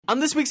On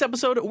this week's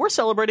episode, we're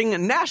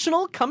celebrating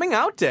National Coming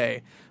Out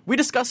Day. We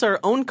discuss our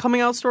own coming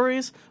out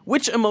stories,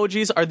 which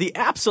emojis are the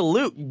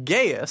absolute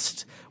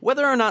gayest,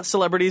 whether or not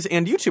celebrities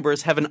and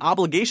YouTubers have an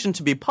obligation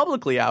to be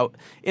publicly out,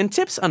 and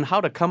tips on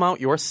how to come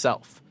out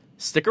yourself.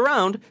 Stick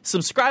around,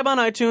 subscribe on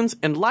iTunes,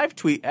 and live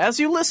tweet as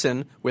you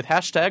listen with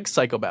hashtag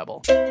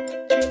Psychobabble.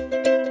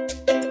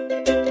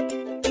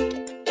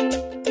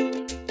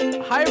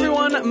 Hi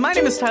everyone, my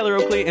name is Tyler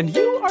Oakley, and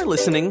you are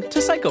listening to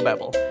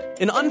Psychobabble,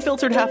 an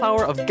unfiltered half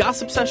hour of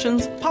gossip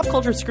sessions, pop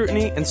culture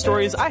scrutiny, and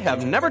stories I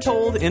have never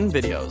told in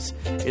videos.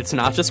 It's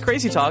not just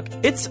crazy talk,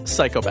 it's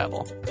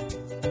Psychobabble.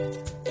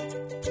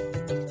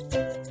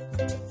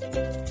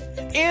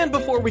 And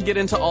before we get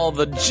into all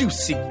the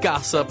juicy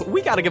gossip,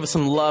 we gotta give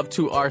some love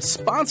to our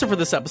sponsor for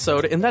this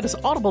episode, and that is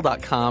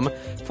Audible.com.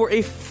 For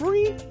a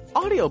free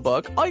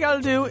audiobook, all you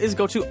gotta do is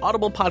go to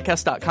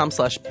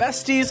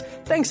audiblepodcast.com/besties.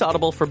 Thanks,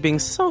 Audible, for being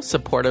so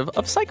supportive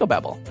of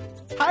Psychobabble.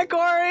 Hi,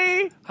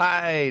 Corey!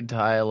 Hi,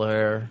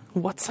 Tyler.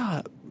 What's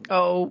up?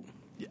 Oh,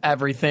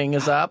 everything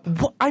is up.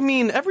 Well, I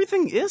mean,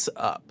 everything is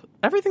up.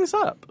 Everything's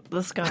up.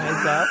 The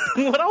sky's up.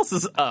 What else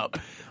is up?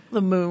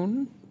 The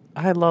moon.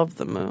 I love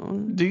the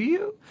moon. Do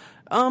you?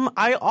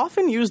 I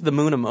often use the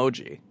moon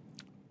emoji.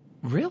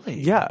 Really?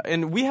 Yeah,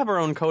 and we have our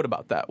own code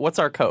about that. What's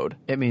our code?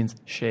 It means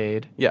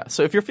shade. Yeah,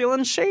 so if you're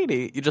feeling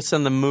shady, you just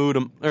send the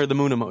moon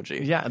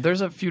emoji. Yeah, there's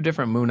a few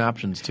different moon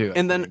options too.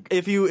 And then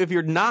if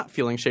you're not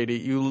feeling shady,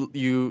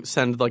 you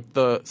send like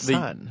the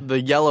sun. The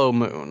yellow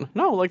moon.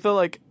 No, like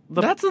the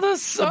That's the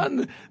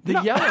sun.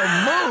 The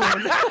yellow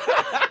moon.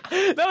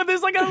 No,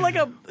 there's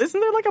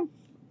isn't there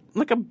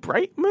like a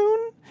bright moon?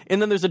 And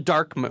then there's a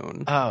dark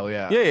moon. Oh,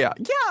 yeah. Yeah,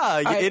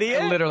 you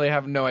idiot. I literally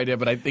have no idea,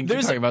 but I think you're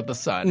talking about the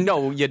sun.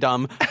 No, you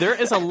dumb. There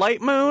is a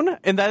light moon,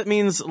 and that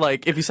means,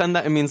 like, if you send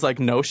that, it means, like,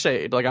 no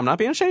shade. Like, I'm not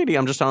being shady,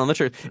 I'm just telling the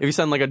truth. If you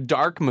send, like, a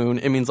dark moon,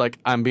 it means, like,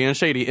 I'm being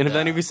shady. And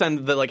then if you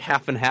send the, like,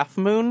 half and half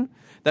moon,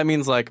 that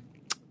means, like,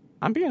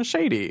 I'm being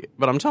shady,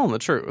 but I'm telling the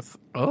truth.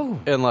 Oh.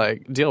 And,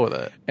 like, deal with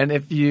it. And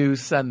if you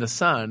send the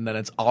sun, then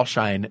it's all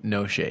shine,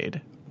 no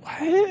shade.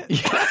 What?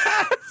 Yes.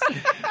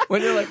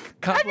 When you're, like,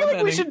 I feel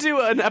like we should do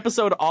an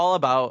episode all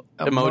about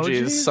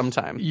emojis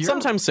sometime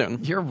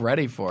soon. You're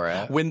ready for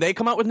it. When they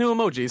come out with new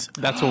emojis,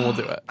 that's when we'll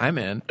do it. I'm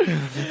in.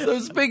 So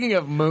speaking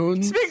of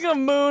moons. Speaking of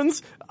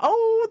moons,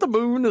 the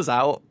moon is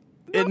out.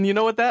 And you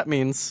know what that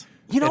means?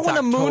 You know It's when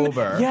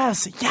October. The moon...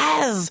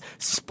 Yes!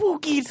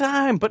 Spooky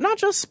time! But not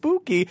just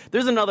spooky.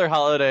 There's another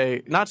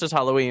holiday, not just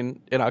Halloween,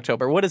 in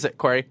October. What is it,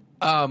 Corey?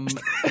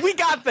 We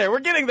got there. We're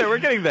getting there.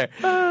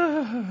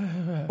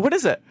 What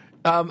is it?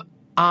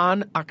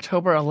 On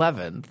October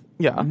 11th,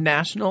 Yeah.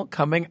 National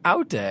Coming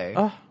Out Day.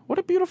 What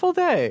a beautiful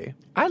day.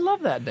 I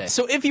love that day.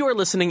 So if you are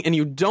listening and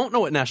you don't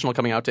know what National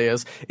Coming Out Day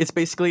is, it's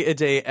basically a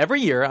day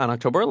every year on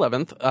October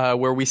 11th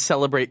where we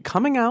celebrate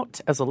coming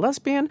out as a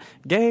lesbian,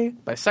 gay,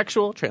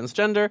 bisexual,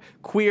 transgender,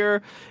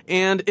 queer,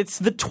 and it's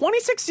the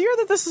 26th year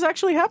that this is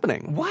actually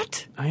happening.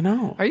 What? I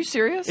know. Are you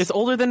serious? It's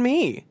older than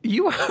me.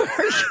 You are.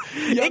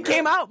 It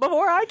came out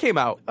before I came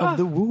out of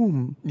the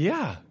womb.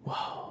 Yeah.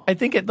 Whoa. I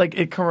think it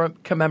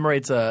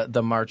commemorates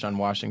the March on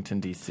Washington,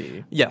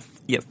 D.C. Yes.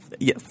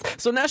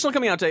 So National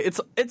Coming Out Day,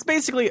 it's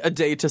basically a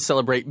day to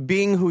celebrate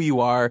being who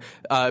you are,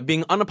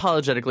 being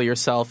unapologetically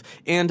yourself.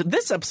 And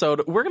this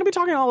episode, we're going to be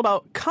talking all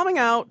about coming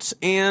out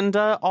and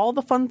all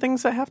the fun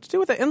things that have to do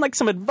with it. And like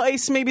some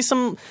advice, maybe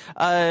some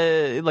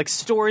like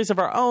stories of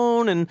our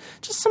own and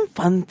just some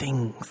fun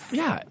things.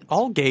 Yeah.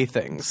 All gay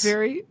things.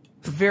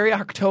 Very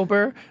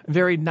October,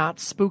 very not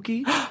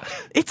spooky.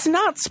 It's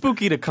not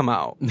spooky to come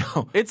out.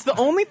 No. It's the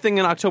only thing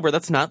in October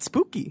that's not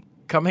spooky.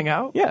 Coming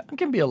out? Yeah. It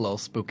can be a little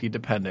spooky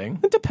depending.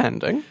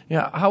 Depending.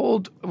 Yeah. How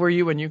old were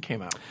you when you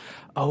came out?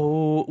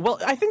 Oh, well,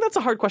 I think that's a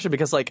hard question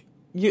because, like,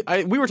 we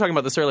were talking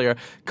about this earlier.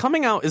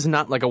 Coming out is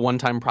not like a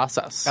one-time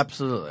process.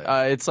 Absolutely.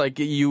 It's like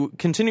you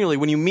continually,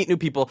 when you meet new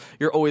people,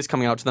 you're always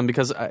coming out to them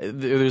because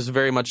there's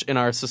very much in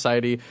our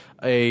society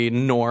a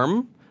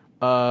norm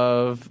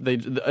of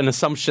an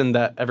assumption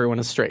that everyone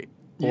is straight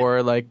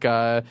or like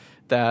that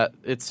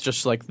it's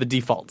just like the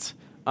default.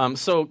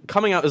 So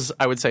coming out is,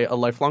 I would say, a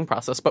lifelong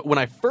process. But when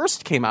I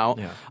first came out,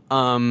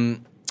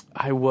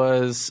 I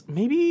was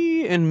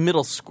maybe in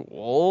middle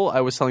school.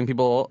 I was telling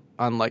people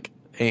on like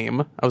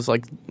AIM. I was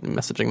like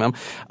messaging them,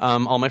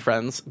 all my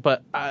friends.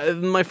 But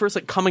my first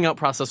like coming out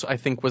process, I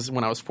think, was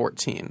when I was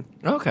 14.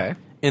 Okay.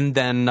 And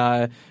then,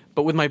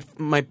 but with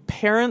my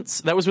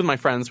parents, that was with my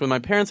friends. With my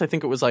parents, I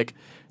think it was like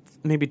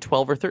maybe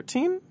 12 or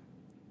 13.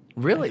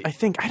 Really? I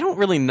think. I don't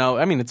really know.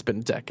 I mean, it's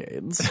been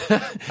decades.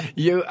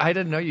 I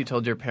didn't know you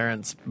told your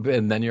parents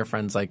and then your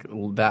friends like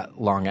that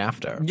long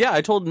after. Yeah,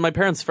 I told my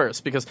parents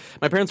first because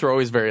my parents were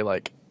always very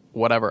like,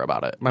 whatever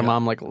about it. My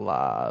mom like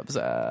loves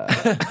it.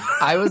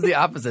 I was the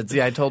opposite.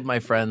 See, I told my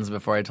friends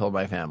before I told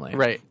my family.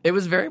 Right. It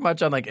was very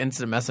much on like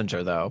instant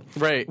messenger though.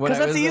 Right. When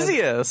Because I that's was in-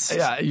 easiest.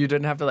 Yeah, you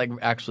didn't have to like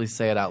actually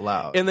say it out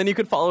loud. And then you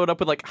could follow it up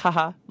with like,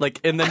 haha, like,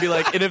 and then be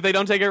like, and if they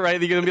don't take it right,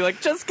 you're gonna be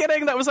like, just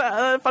kidding, that was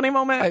a funny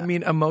moment. I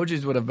mean,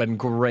 emojis would have been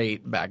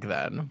great back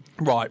then.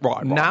 Right.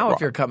 Now,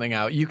 if you're coming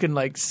out, you can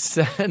like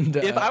send.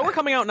 If I were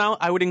coming out now,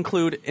 I would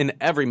include in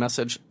every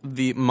message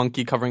the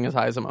monkey covering his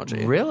eyes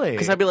emoji. Really?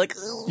 Because I'd be like,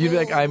 You'd be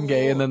like, I'm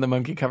gay, and then the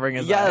monkey covering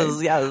his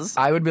eyes. yes.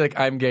 I would be like,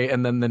 I'm gay,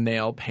 and then the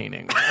nail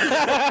painting.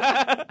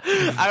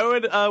 I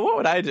would. What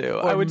would I do?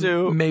 I would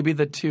do maybe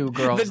the two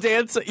girls the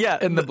dance. Yeah,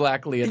 in the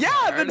black leotard.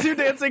 Yeah, the two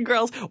dancing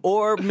girls,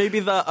 or maybe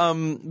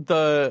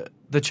the.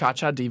 The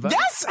Cha-Cha Diva.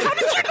 Yes. How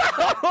did you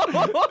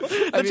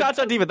know? The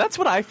Cha-Cha Diva. That's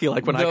what I feel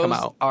like when I come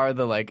out. Those are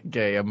the like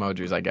gay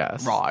emojis, I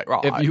guess. Right.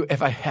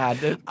 If I had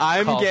to,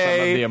 I'm call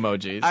gay. Some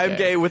of the emojis. I'm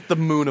gay with the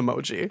moon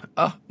emoji.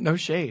 Oh, no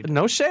shade.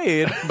 No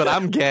shade, but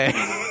I'm gay.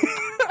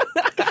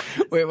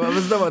 Wait, what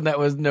was the one that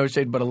was no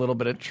shade but a little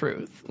bit of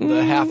truth?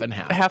 The half and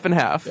half. Half and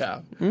half.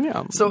 Yeah.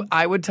 Yeah. So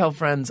I would tell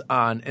friends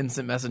on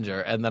Instant Messenger,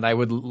 and then I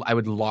would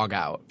log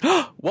out.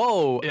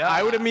 Whoa. Yeah.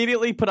 I would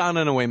immediately put on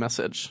an away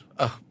message.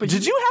 But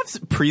did you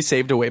have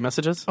pre-saved away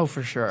messages? Oh,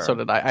 for sure. So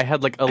did I. I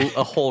had like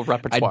a whole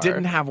repertoire. I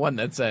didn't have one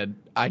that said,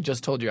 I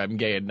just told you I'm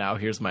gay and now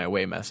here's my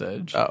away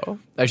message. Oh.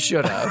 I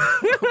should have.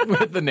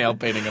 With the nail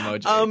painting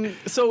emoji.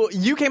 So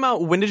you came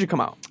out. When did you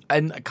come out?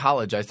 In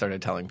college, I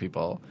started telling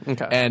people.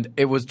 Okay. And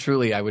it was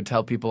truly, I would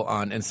tell people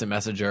on Instant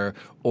Messenger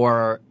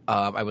or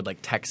I would like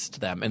text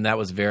them. And that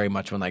was very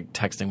much when like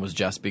texting was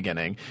just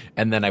beginning.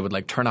 And then I would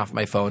like turn off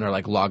my phone or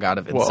like log out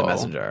of Instant Whoa.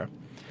 Messenger.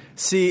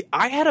 See,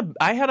 I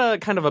had a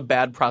kind of a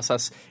bad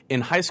process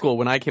in high school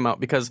when I came out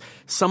because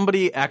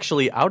somebody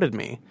actually outed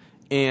me.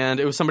 And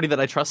it was somebody that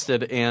I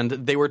trusted, and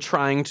they were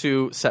trying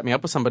to set me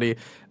up with somebody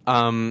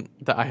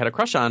that I had a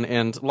crush on.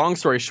 And long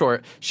story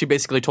short, she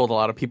basically told a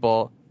lot of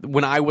people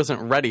when I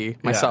wasn't ready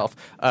myself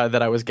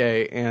that I was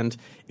gay, and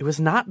it was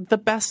not the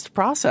best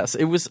process.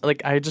 It was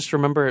like I just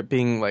remember it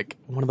being like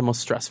one of the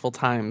most stressful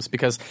times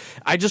because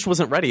I just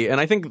wasn't ready. And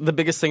I think the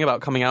biggest thing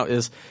about coming out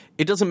is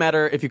it doesn't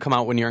matter if you come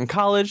out when you're in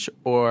college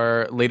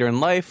or later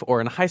in life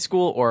or in high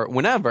school or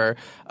whenever.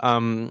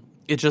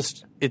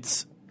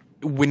 It's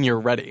when you're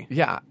ready.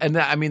 Yeah. And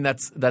I mean,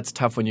 that's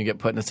tough when you get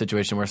put in a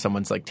situation where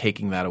someone's like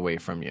taking that away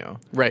from you.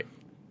 Right.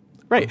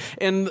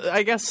 And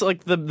I guess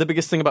like the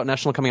biggest thing about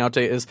National Coming Out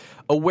Day is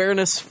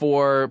awareness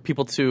for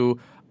people to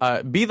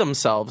be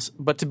themselves,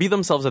 but to be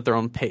themselves at their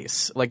own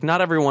pace. Like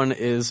not everyone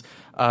is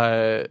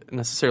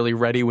necessarily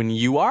ready when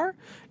you are.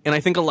 And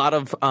I think a lot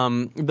of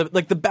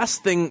the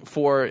best thing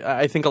for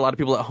I think a lot of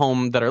people at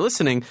home that are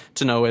listening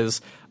to know is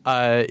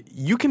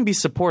you can be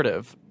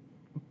supportive,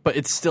 but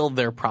it's still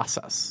their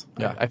process.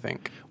 Yeah. I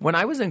think. When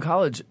I was in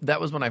college,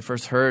 that was when I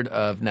first heard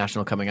of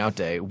National Coming Out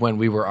Day when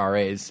we were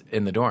RAs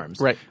in the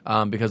dorms. Right.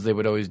 Because they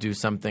would always do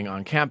something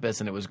on campus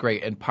and it was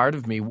great. And part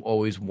of me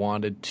always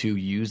wanted to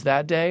use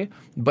that day,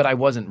 but I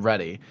wasn't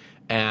ready.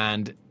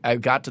 And I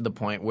got to the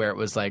point where it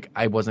was like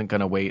I wasn't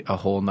going to wait a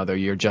whole nother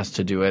year just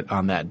to do it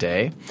on that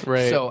day.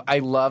 Right. So I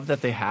love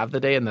that they have the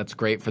day, and that's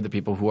great for the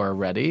people who are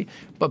ready.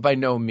 But by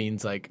no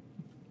means like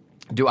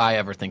do I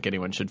ever think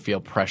anyone should feel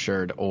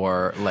pressured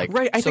or like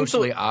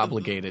socially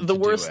obligated the to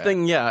worst do it.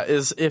 thing,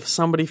 is if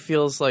somebody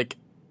feels like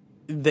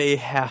they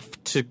have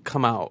to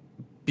come out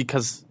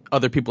because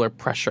other people are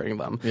pressuring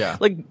them. Yeah.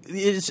 Like,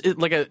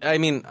 I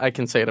mean, I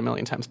can say it a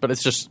million times, but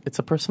it's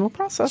a personal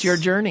process. It's your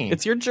journey.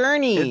 It's your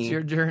journey. It's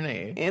your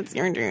journey. It's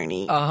your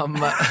journey.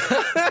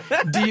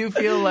 Do you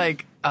feel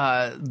like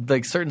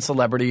certain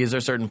celebrities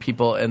or certain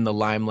people in the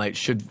limelight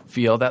should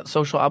feel that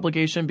social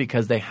obligation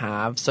because they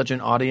have such an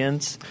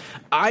audience?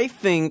 I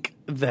think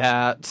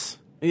that,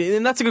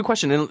 and that's a good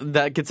question, and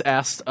that gets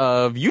asked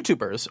of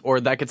YouTubers or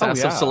that gets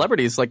asked of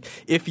celebrities. Like,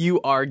 if you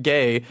are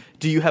gay,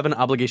 do you have an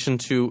obligation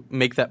to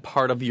make that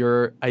part of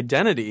your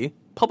identity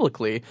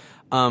publicly?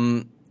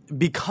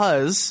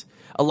 Because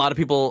a lot of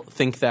people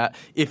think that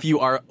if you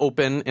are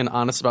open and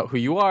honest about who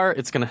you are,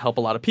 it's going to help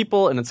a lot of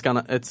people, and it's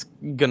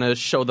gonna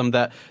show them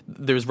that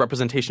there's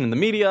representation in the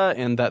media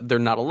and that they're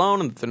not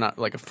alone and that they're not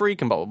like a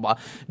freak and blah, blah,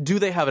 blah. Do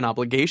they have an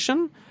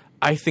obligation?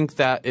 I think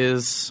that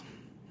is...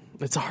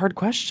 It's a hard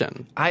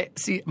question. I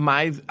see.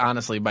 My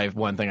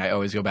one thing I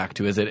always go back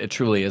to is it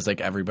truly is like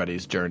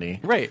everybody's journey,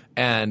 right?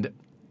 And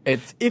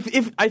it's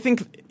I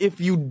think if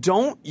you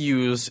don't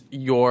use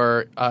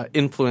your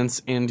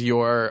influence and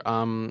your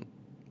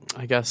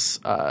audience,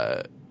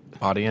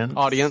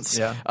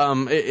 yeah,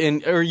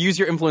 or use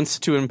your influence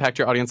to impact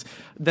your audience,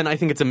 then I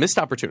think it's a missed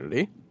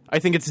opportunity. I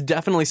think it's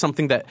definitely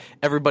something that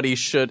everybody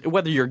should,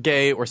 whether you're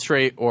gay or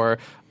straight or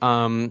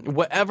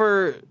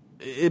whatever.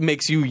 It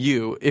makes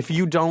you. If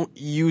you don't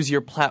use your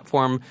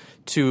platform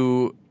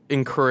to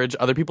encourage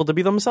other people to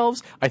be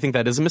themselves, I think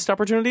that is a missed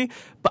opportunity.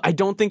 But I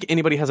don't think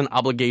anybody has an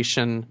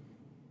obligation.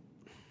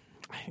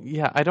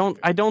 Yeah, I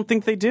don't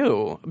think they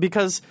do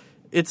because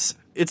it's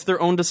it's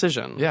their own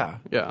decision. Yeah.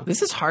 Yeah.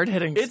 This is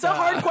hard-hitting It's stuff. a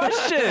hard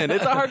question.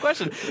 It's a hard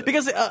question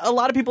because a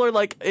lot of people are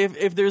like,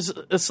 if there's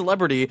a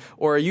celebrity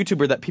or a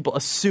YouTuber that people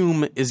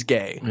assume is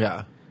gay,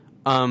 Yeah.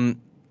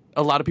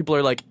 a lot of people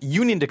are like,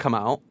 you need to come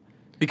out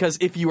because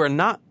if you are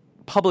not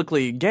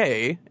publicly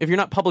gay, if you're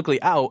not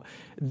publicly out,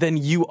 then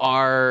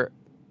you're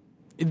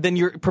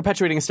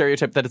perpetuating a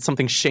stereotype that it's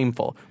something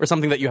shameful or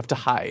something that you have to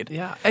hide.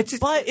 Yeah.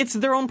 But it's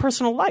their own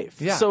personal life.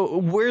 Yeah. So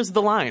where's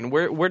the line?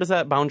 Where does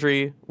that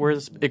boundary,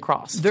 where's it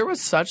crossed? There was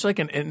such like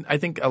and I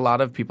think a lot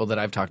of people that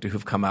I've talked to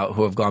who've come out,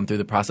 who have gone through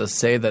the process,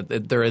 say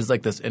that there is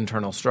like this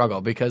internal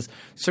struggle because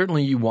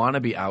certainly you want to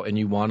be out and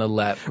you want to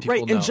let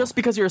people know. And just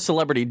because you're a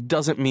celebrity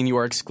doesn't mean you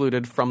are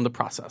excluded from the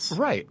process.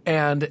 Right.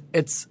 And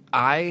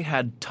I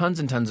had tons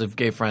and tons of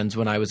gay friends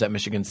when I was at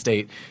Michigan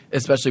State,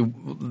 especially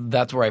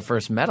that's where I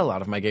first met a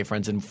lot of my gay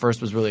friends and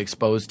first was really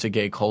exposed to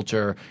gay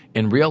culture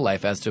in real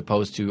life as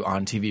opposed to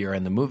on TV or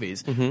in the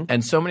movies. Mm-hmm.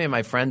 And so many of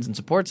my friends and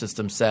support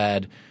system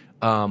said,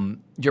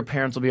 your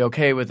parents will be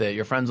okay with it,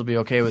 your friends will be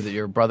okay with it,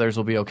 your brothers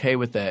will be okay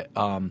with it.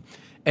 And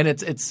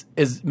it's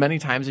as many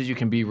times as you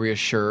can be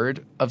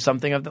reassured of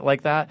something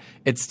like that,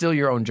 it's still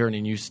your own journey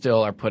and you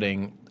still are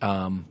putting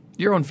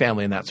your own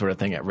family and that sort of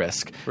thing at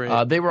risk.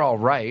 Right. They were all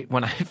right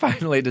when I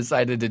finally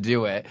decided to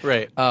do it.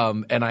 Right.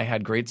 And I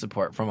had great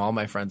support from all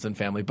my friends and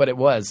family, but it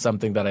was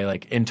something that I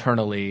like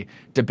internally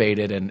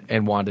debated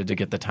and wanted to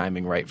get the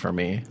timing right for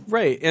me.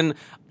 Right. And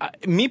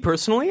me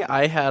personally,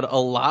 I had a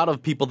lot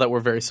of people that were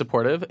very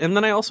supportive. And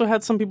then I also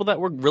had some people that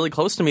were really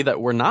close to me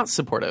that were not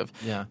supportive.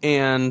 Yeah.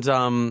 And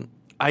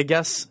I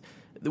guess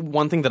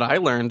one thing that I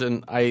learned,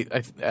 and I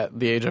at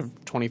the age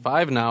of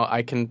 25 now,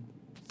 I can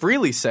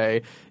freely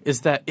say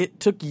is that it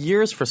took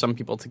years for some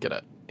people to get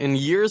it and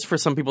years for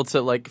some people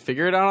to like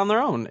figure it out on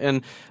their own.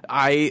 And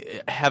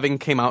I, having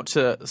came out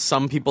to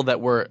some people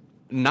that were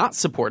not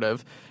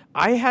supportive,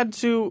 I had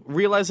to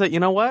realize that,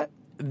 you know what?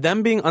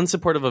 Them being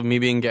unsupportive of me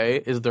being gay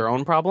is their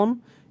own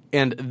problem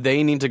and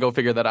they need to go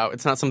figure that out.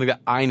 It's not something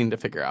that I need to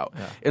figure out.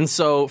 Yeah. And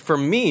so for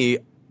me,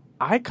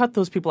 I cut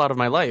those people out of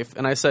my life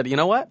and I said, you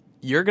know what?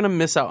 You're going to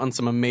miss out on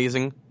some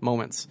amazing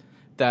moments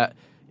that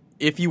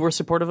if you were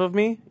supportive of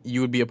me,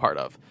 you would be a part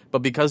of. But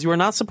because you are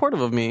not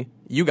supportive of me,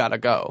 you gotta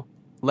go.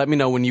 Let me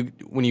know when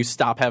you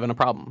stop having a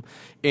problem.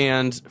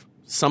 And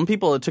some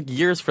people, it took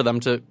years for them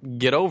to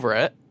get over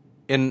it.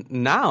 And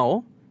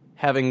now,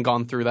 having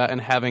gone through that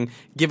and having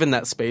given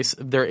that space,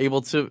 they're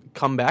able to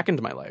come back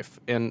into my life.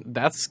 And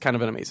that's kind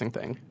of an amazing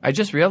thing. I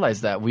just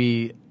realized that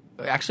we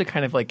actually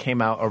kind of like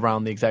came out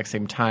around the exact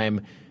same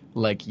time,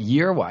 like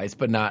year-wise,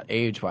 but not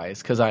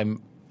age-wise, because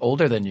I'm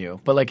older than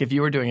you. But like if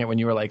you were doing it when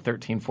you were like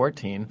 13,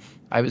 14,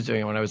 I was doing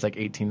it when I was like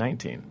 18,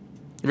 19.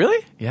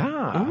 Really?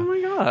 Yeah. Oh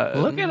my God.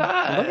 Look at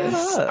us. Look at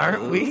us.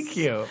 Aren't we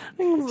cute?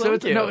 So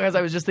it's, no, as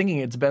I was just thinking,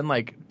 it's been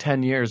like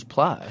 10 years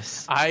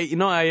plus. I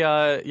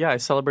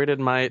celebrated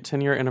my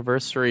 10-year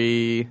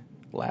anniversary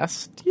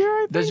last year, I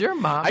think. Does your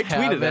mom I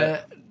tweeted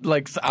it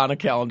like on a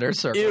calendar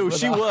circle? Ew,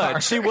 she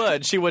would.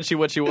 She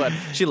would.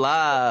 She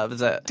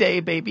loves it.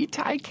 Day baby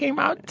Ty came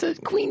out to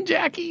Queen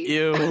Jackie.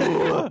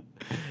 Ew.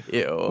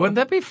 Ew. Wouldn't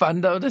that be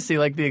fun though to see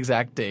like the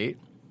exact date?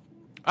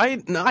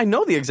 I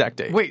know the exact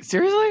date. Wait,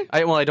 seriously?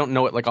 I don't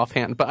know it like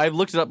offhand, but I've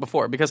looked it up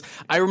before because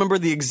I remember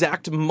the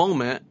exact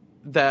moment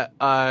that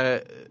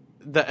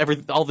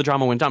all the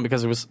drama went down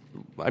because it was,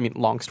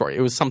 long story.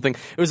 It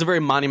was a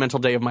very monumental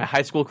day of my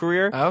high school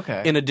career.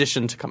 Okay. In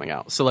addition to coming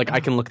out. So I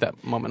can look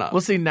that moment up.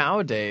 Well, see,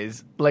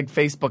 nowadays, like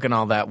Facebook and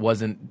all that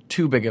wasn't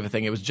too big of a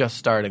thing. It was just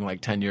starting like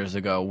 10 years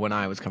ago when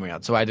I was coming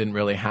out. So I didn't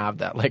really have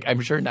that. Like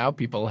I'm sure now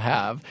people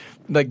have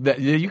like that.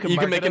 You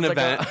can make an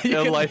event,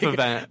 a life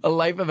event. A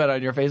life event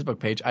on your Facebook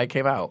page. I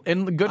came out.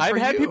 And good for you.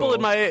 I've had people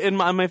on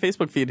my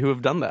Facebook feed who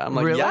have done that. I'm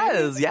like, really?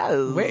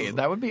 Yes. Wait,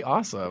 that would be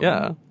awesome.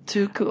 Yeah.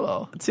 Too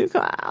cool.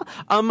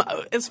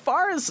 As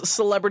far as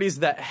celebrities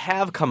that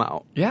have come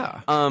out,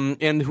 yeah,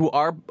 and who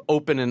are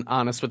open and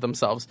honest with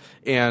themselves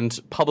and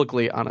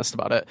publicly honest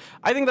about it,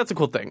 I think that's a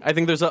cool thing. I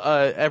think there's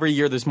every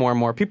year there's more and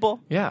more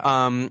people.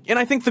 Yeah. And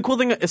I think the cool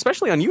thing,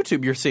 especially on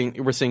YouTube,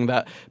 we're seeing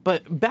that.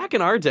 But back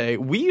in our day,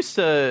 we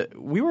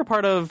were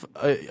part of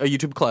a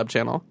YouTube collab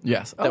channel.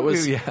 Yes. That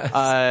was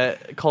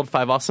called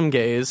 5 Awesome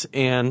Gays,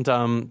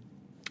 and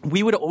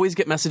we would always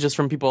get messages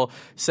from people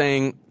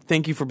saying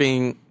thank you for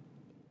being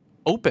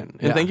open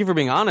and thank you for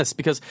being honest,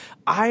 because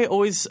I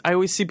always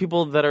see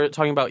people that are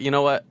talking about, you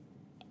know what,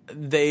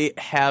 they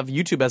have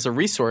YouTube as a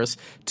resource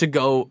to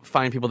go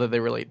find people that they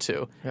relate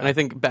to. Yeah. And I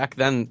think back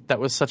then that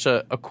was such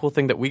a cool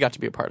thing that we got to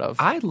be a part of.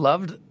 I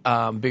loved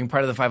being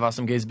part of the 5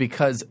 Awesome Gays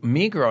because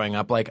me growing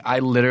up, like I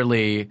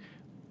literally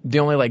the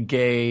only like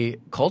gay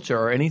culture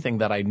or anything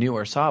that I knew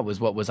or saw was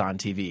what was on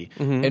TV.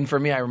 Mm-hmm. And for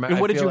me, I remember.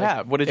 And what did you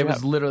have? It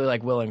was literally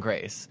like Will and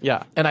Grace.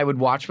 Yeah. And I would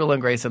watch Will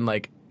and Grace and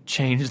like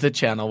change the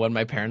channel when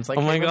my parents like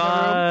Oh my came in the room.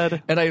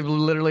 God. And I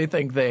literally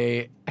think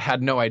they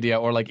had no idea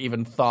or like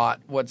even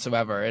thought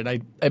whatsoever.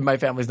 And my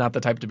family's not the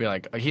type to be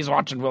like, he's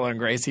watching Will and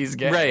Grace, he's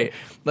gay. Right.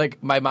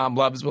 Like my mom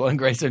loves Will and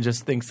Grace and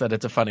just thinks that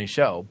it's a funny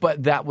show.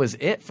 But that was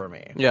it for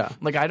me. Yeah.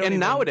 Like I don't And even,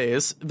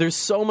 nowadays, there's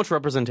so much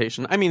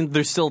representation. I mean,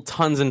 there's still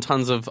tons and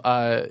tons of,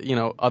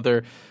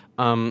 other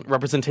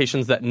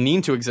representations that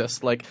need to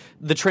exist, like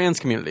the trans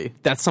community.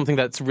 That's something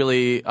that's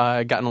really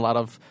gotten a lot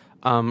of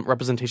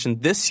representation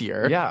this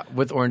year. Yeah,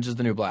 with Orange is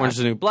the New Black. Orange is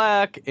the New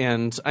Black,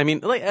 and I mean,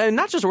 like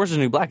not just Orange is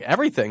the New Black,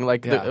 everything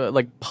like Yeah.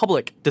 like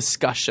public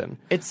discussion.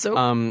 It's so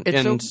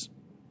so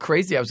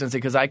crazy. I was going to say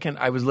because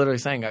I was literally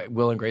saying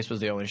Will and Grace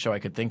was the only show I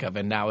could think of,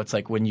 and now it's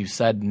like when you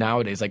said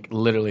nowadays, like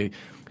literally.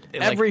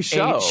 Every like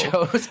show, 8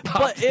 shows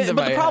but into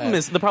my the problem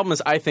head.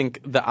 is I think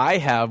that I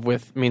have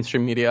with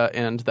mainstream media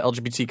and the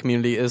LGBT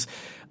community is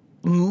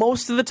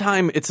most of the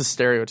time it's a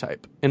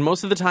stereotype, and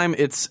most of the time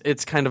it's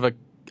kind of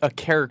a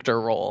character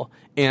role,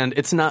 and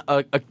it's not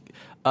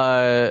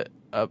a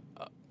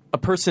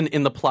person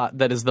in the plot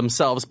that is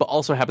themselves but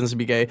also happens to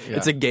be gay. Yeah.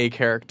 It's a gay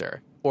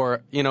character,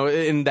 or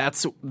and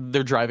that's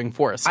their driving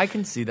force. I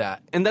can see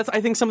that. And that's,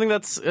 I think, something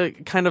that's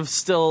kind of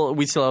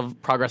we still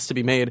have progress to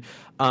be made.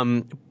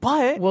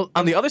 But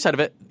on the other side of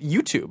it,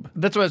 YouTube.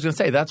 That's what I was going to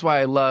say. That's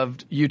why I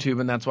loved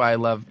YouTube, and that's why I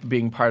love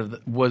being part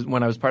of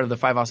when I was part of the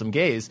Five Awesome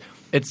Gays.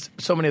 It's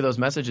so many of those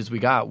messages we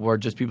got were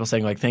just people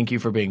saying like, "Thank you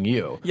for being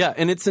you." Yeah,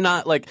 and it's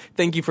not like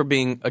thank you for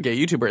being a gay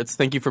YouTuber. It's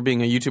thank you for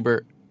being a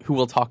YouTuber who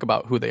will talk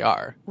about who they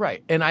are.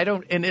 Right. And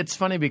it's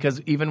funny because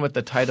even with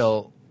the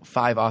title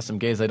Five Awesome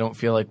Gays, I don't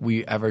feel like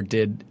we ever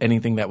did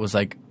anything that was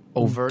like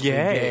overtly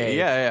gay.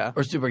 Yeah.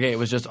 Or super gay. It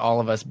was just all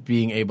of us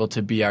being able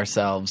to be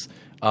ourselves.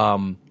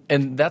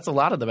 And that's a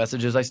lot of the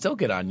messages I still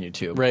get on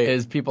YouTube. Right.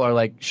 Is people are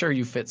like, sure,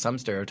 you fit some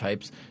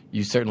stereotypes.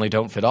 You certainly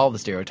don't fit all the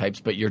stereotypes,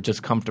 but you're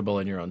just comfortable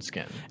in your own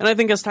skin. And I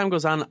think as time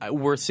goes on,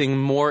 we're seeing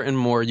more and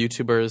more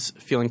YouTubers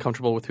feeling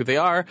comfortable with who they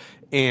are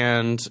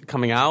and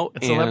coming out.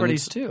 And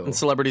celebrities too. And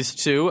celebrities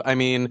too. I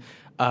mean,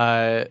 who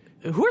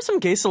are some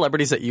gay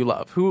celebrities that you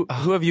love? Who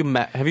have you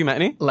met? Have you met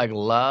any? Like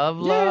love,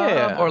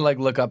 Yeah. or like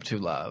look up to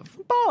love?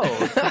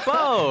 Both.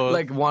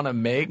 Like want to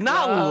make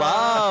Not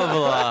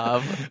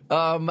love.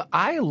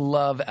 I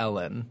love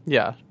Ellen.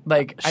 Yeah.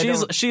 Like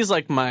she's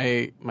like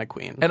my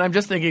queen. And I'm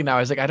just thinking now, I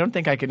was like, I don't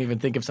think I can even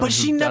think of someone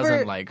who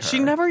doesn't like her. She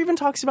never even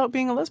talks about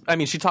being a lesbian. I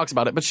mean, she talks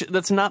about it, but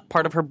that's not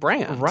part of her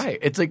brand. Right.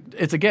 It's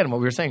again what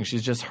we were saying.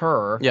 She's just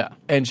her. Yeah.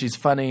 And she's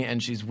funny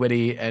and she's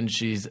witty and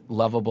she's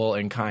lovable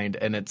and kind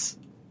and it's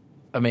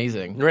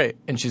amazing. Right.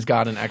 And she's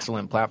got an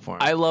excellent platform.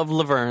 I love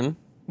Laverne.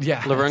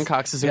 Yeah. Laverne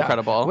Cox is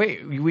incredible.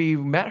 Wait, we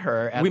met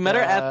her at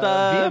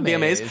the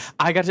VMAs.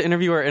 I got to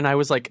interview her, and I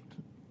was like,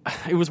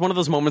 it was one of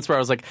those moments where I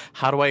was like,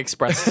 how do I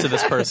express to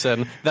this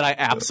person that I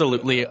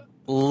absolutely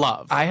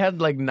love? I had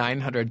like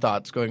 900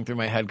 thoughts going through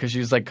my head because she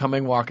was like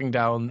walking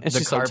down the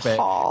she's so carpet.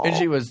 tall. And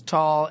she was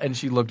tall and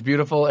she looked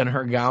beautiful and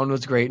her gown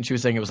was great. And she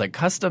was saying it was like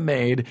custom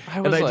made.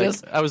 I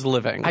was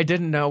living. I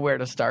didn't know where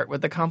to start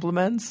with the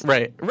compliments.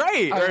 Right.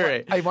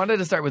 I wanted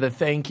to start with a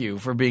thank you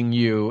for being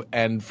you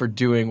and for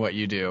doing what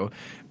you do.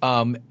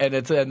 And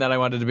then I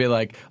wanted to be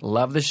like,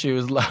 love the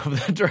shoes,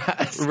 love the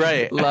dress.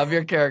 Right. Love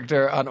your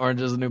character on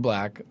Orange is the New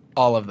Black.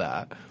 All of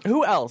that.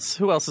 Who else?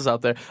 Who else is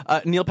out there?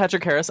 Neil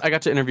Patrick Harris, I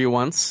got to interview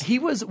once. He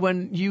was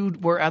when you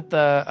were at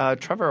the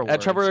Trevor Awards.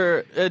 At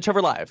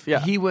Trevor Live, yeah.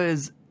 He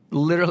was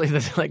literally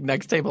the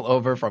next table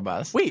over from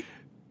us. Wait,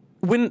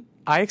 when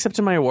I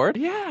accepted my award?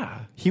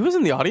 Yeah. He was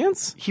in the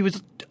audience? He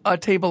was a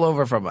table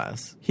over from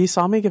us. He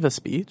saw me give a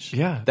speech?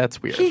 Yeah.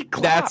 That's weird. He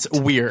clapped.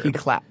 That's weird. He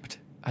clapped.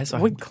 I saw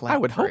him clap. I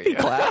would for hope he you.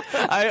 clapped.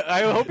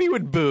 I hope he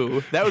would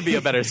boo. That would be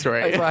a better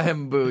story. I saw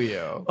him boo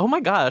you. Oh my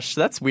gosh,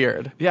 that's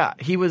weird. Yeah,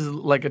 he was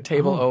like a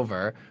table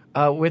over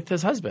with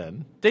his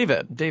husband,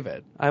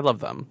 David. I love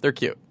them. They're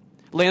cute.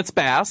 Lance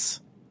Bass.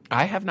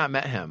 I have not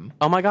met him.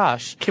 Oh my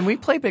gosh. Can we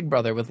play Big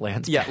Brother with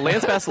Lance? Yeah,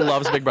 Lance Bass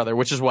loves Big Brother,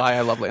 which is why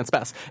I love Lance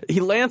Bass.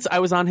 I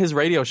was on his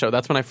radio show.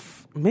 That's when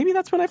maybe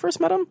that's when I first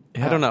met him.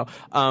 Yeah. I don't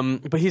know.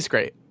 But he's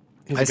great.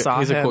 He's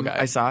a cool guy.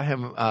 I saw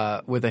him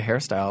with a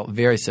hairstyle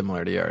very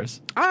similar to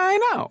yours. I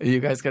know. You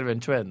guys could have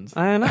been twins.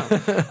 I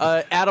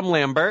know. Adam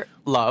Lambert,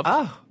 love.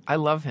 Oh, I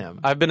love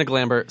him. I've been a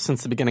Glambert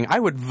since the beginning. I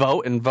would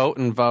vote and vote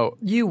and vote.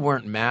 You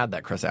weren't mad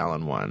that Chris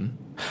Allen won.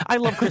 I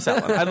love Chris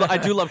Allen. I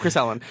do love Chris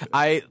Allen.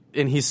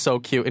 And he's so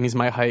cute, and he's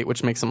my height,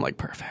 which makes him like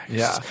perfect.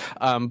 Yeah.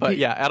 But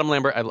yeah, Adam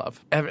Lambert, I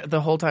love.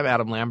 The whole time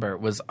Adam Lambert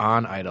was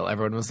on Idol,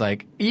 everyone was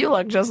like, "You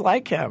look just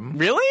like him."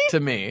 Really? To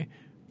me.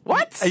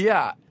 What?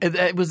 Yeah,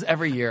 it was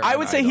every year. I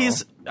would say he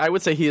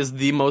is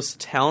the most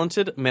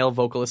talented male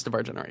vocalist of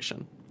our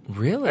generation.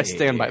 Really? I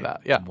stand by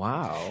that. Yeah.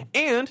 Wow.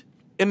 And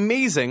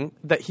amazing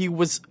that he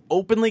was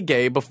openly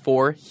gay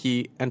before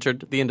he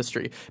entered the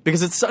industry,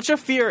 because it's such a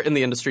fear in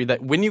the industry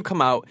that when you come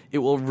out, it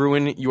will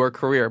ruin your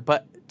career.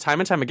 But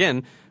time and time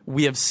again,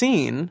 we have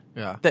seen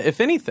that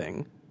if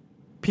anything,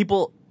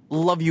 people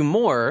love you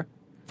more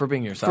for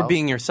being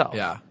yourself.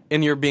 Yeah.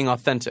 And you're being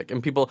authentic,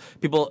 and people,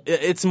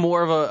 it's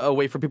more of a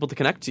way for people to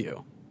connect to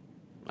you.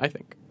 I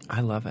think.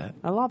 I love it.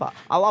 I love it.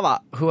 I love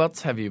it. Who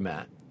else have you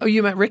met? Oh,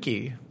 you met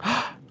Ricky.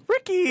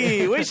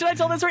 Ricky! Wait, should I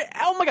tell this story?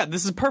 Oh my god,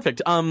 this is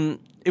perfect.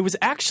 It was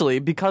actually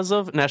because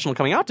of National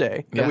Coming Out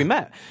Day that we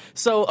met.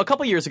 So a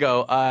couple years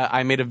ago,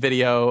 I made a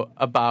video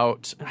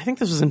about, I think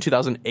this was in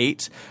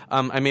 2008,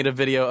 I made a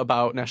video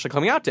about National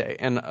Coming Out Day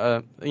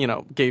and,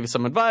 gave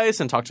some advice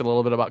and talked a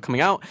little bit about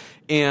coming out.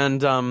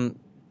 And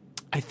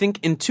I think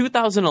in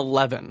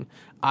 2011,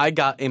 I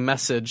got a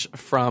message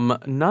from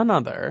none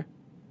other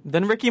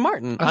than Ricky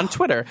Martin on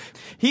Twitter.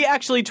 He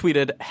actually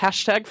tweeted,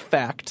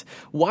 #fact,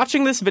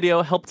 watching this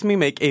video helped me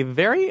make a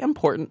very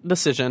important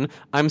decision.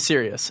 I'm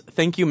serious.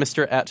 Thank you,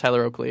 Mr.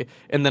 @TylerOakley.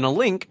 And then a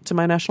link to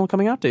my National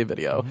Coming Out Day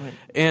video.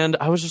 And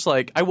I was just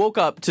like, I woke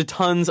up to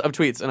tons of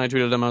tweets and I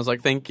tweeted him. I was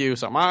like, thank you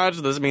so much.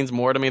 This means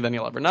more to me than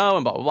you'll ever know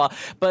and blah, blah, blah.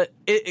 But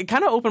it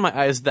kind of opened my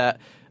eyes that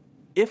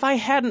if I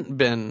hadn't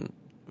been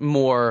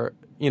more,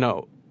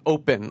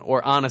 open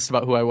or honest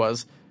about who I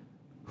was,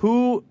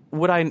 who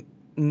would I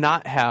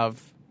not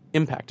have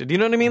impacted? You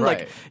know what I mean? Right.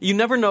 Like, you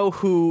never know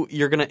who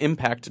you're going to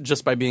impact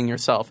just by being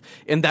yourself.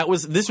 And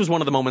this was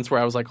one of the moments where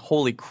I was like,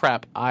 holy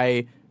crap,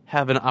 I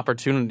have an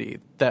opportunity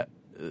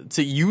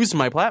to use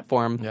my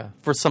platform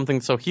for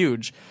something so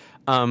huge.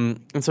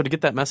 And so to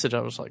get that message,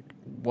 I was like,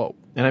 whoa.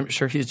 And I'm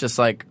sure he's just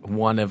like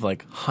one of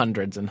like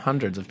hundreds and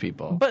hundreds of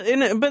people. But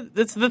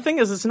the thing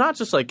is, it's not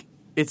just like,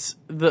 it's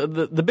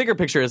the bigger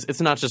picture is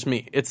it's not just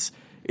me. It's,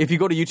 if you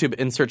go to YouTube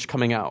and search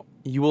coming out,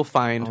 you will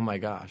find oh my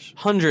gosh,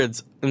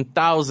 hundreds and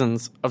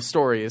thousands of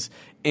stories.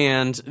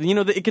 And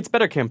the It Gets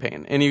Better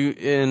campaign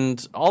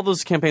and all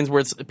those campaigns where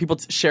it's people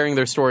sharing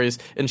their stories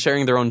and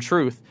sharing their own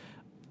truth.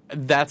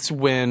 That's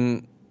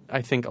when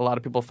I think a lot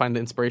of people find the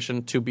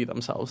inspiration to be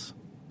themselves.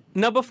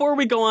 Now, before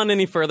we go on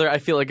any further, I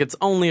feel like it's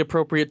only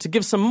appropriate to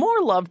give some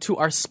more love to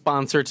our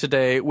sponsor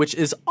today, which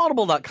is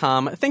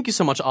Audible.com. Thank you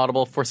so much,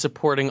 Audible, for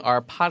supporting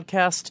our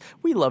podcast.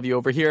 We love you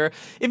over here.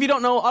 If you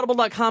don't know,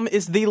 Audible.com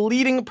is the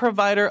leading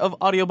provider of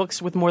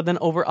audiobooks with more than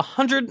over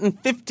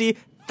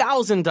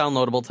 150,000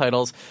 downloadable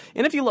titles.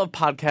 And if you love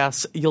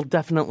podcasts, you'll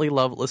definitely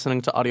love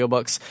listening to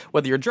audiobooks.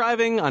 Whether you're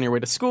driving, on your way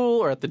to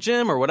school, or at the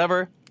gym, or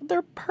whatever,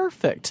 they're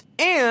perfect.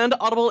 And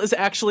Audible is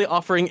actually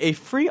offering a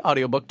free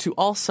audiobook to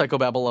all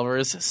Psychobabble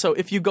lovers. So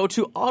if you go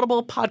to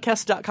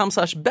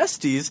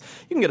audiblepodcast.com/besties,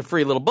 you can get a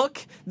free little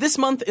book. This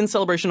month, in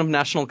celebration of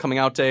National Coming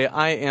Out Day,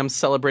 I am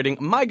celebrating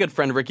my good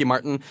friend Ricky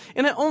Martin,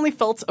 and it only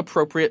felt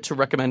appropriate to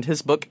recommend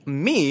his book,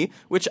 Me,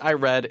 which I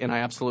read and I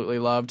absolutely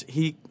loved.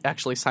 He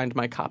actually signed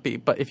my copy,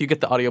 but if you get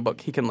the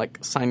audiobook, he can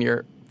sign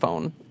your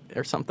phone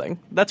or something.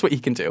 That's what he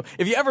can do.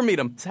 If you ever meet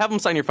him, have him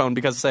sign your phone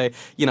because say,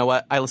 you know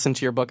what, I listened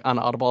to your book on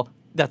Audible.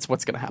 That's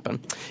what's going to happen.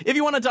 If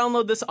you want to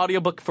download this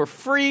audiobook for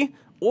free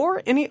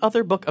or any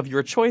other book of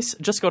your choice,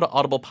 just go to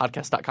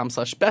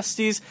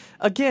audiblepodcast.com/besties.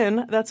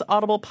 Again, that's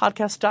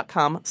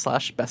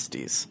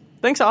audiblepodcast.com/besties.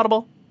 Thanks,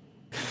 Audible.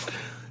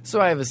 So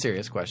I have a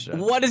serious question.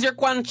 What is your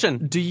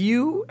question? Do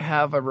you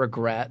have a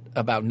regret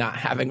about not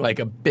having like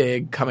a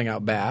big coming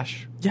out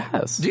bash?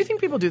 Yes. Do you think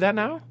people do that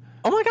now?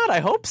 Oh my God, I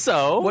hope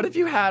so. What if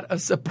you had a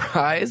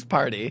surprise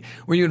party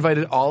where you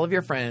invited all of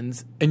your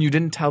friends and you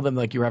didn't tell them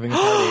like you were having a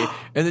party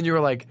and then you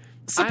were like,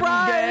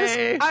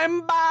 surprise!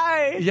 I'm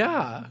bi!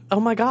 Yeah. Oh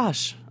my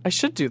gosh, I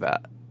should do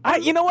that.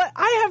 You know what?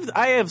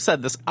 I have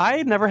said this.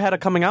 I never had a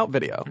coming out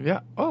video. Yeah.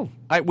 Oh.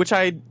 Which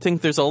I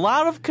think there's a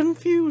lot of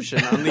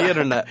confusion on the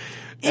internet.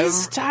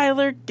 Is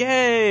Tyler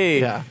gay?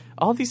 Yeah.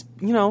 All these,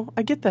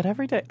 I get that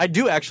every day. I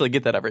do actually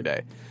get that every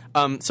day.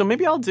 So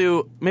maybe I'll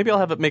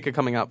have it make a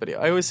coming out video.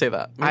 I always say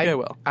that. Maybe I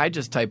will. I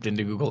just typed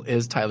into Google,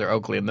 is Tyler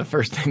Oakley? And the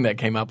first thing that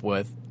came up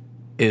with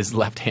is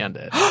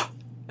left-handed.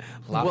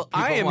 Well,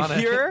 I am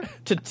here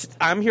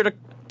I'm here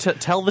to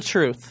tell the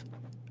truth.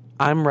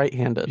 I'm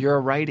right-handed. You're a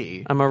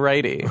righty. I'm a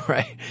righty.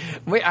 Right.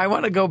 Wait, I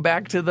want to go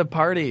back to the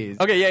parties.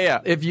 Okay,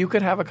 yeah. If you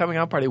could have a coming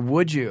out party,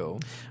 would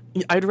you?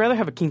 I'd rather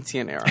have a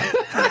quinceañera.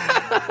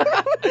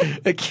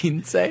 A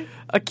quince?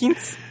 A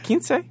quince?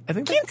 I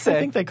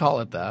think they call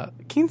it that.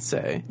 Quince.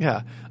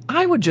 Yeah.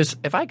 I would just,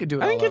 if I could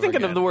do it I think all you're over thinking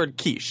again. of the word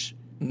quiche.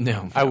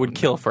 No. I would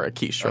kill for a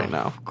quiche right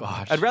now.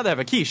 Gosh. I'd rather have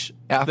a quiche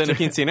than a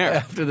quinceañera.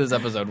 After this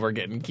episode, we're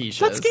getting quiches.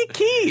 Let's get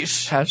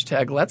quiche.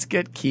 Hashtag let's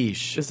get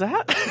quiche. Is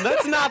that?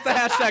 That's not the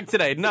hashtag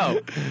today.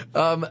 No.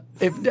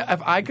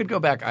 If I could go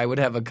back, I would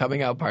have a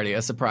coming out party,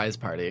 a surprise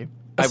party.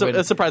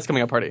 A surprise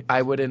coming out party.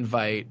 I would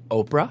invite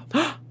Oprah.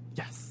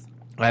 Yes.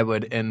 I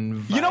would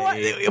invite... You know what?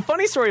 A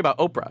funny story about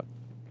Oprah.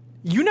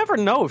 You never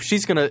know if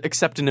she's going to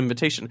accept an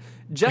invitation.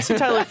 Jesse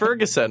Tyler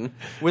Ferguson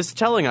was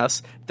telling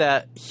us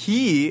that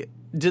he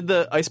did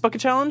the Ice Bucket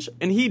Challenge,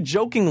 and he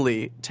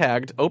jokingly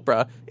tagged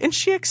Oprah, and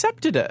she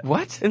accepted it.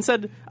 What? And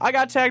said, I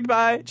got tagged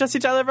by Jesse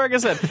Tyler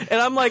Ferguson.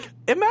 And I'm like,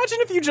 imagine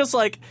if you just,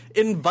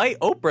 invite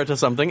Oprah to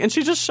something, and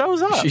she just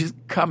shows up. She's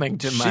coming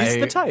to She's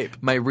the type.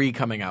 my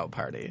re-coming out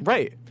party.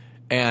 Right.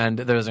 And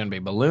there's going to be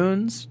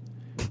balloons.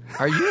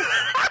 Are you...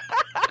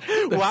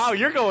 Wow,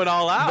 you're going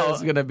all out.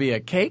 There's going to be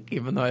a cake,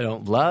 even though I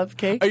don't love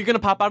cake. Are you going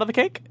to pop out of the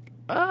cake?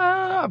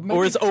 Maybe.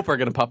 Or is Oprah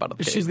going to pop out of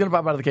the cake? She's going to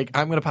pop out of the cake.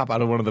 I'm going to pop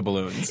out of one of the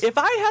balloons. If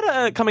I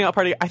had a coming out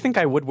party, I think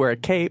I would wear a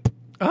cape.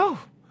 Oh.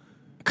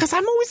 Because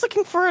I'm always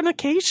looking for an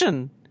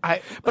occasion.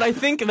 But I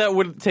think that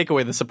would take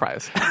away the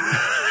surprise.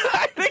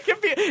 I think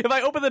if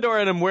I open the door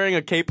and I'm wearing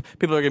a cape,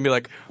 people are going to be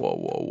like, whoa,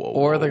 whoa, whoa.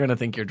 Or they're going to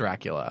think you're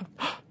Dracula.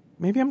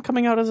 Maybe I'm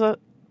coming out as a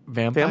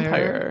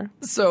vampire.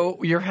 So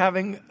you're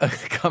having a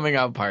coming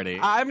out party.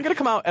 I'm going to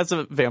come out as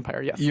a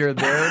vampire, yes. You're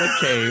there in a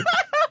cape.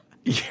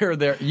 You're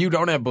there. You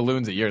don't have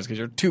balloons at yours because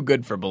you're too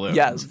good for balloons.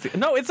 Yes.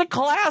 No, it's a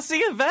classy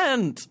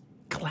event.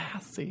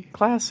 Classy.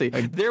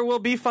 There will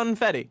be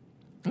funfetti.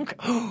 Okay.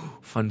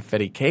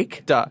 Funfetti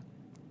cake? Duh.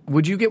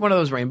 Would you get one of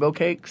those rainbow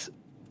cakes?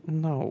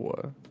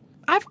 No.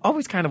 I've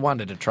always kind of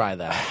wanted to try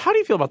that. How do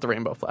you feel about the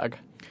rainbow flag?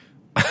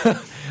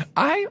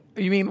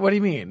 You mean, what do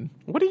you mean?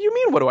 What do you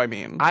mean, what do I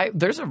mean?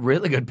 There's a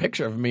really good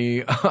picture of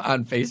me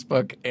on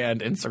Facebook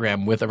and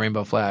Instagram with a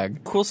rainbow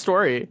flag. Cool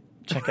story.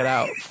 Check it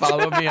out.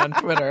 Follow me on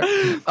Twitter.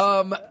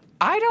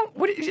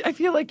 I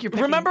feel like you're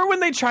picking... Remember when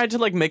they tried to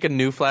like make a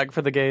new flag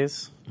for the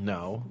gays?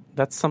 No.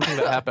 That's something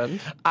that happened.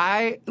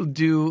 I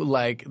do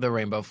like the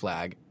rainbow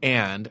flag.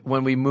 And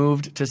when we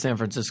moved to San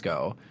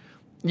Francisco,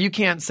 you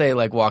can't say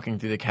like walking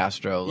through the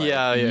Castro. Like,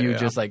 yeah.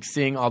 just like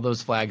seeing all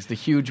those flags, the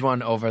huge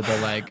one over the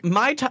like.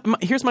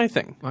 Here's my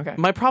thing. Okay.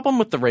 My problem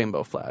with the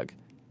rainbow flag.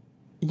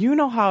 You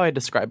know how I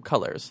describe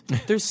colors.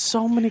 There's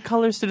so many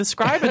colors to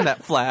describe in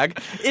that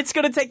flag. It's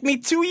going to take me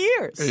 2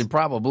 years.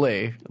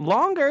 Probably.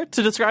 Longer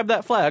to describe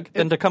that flag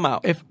than to come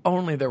out. If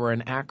only there were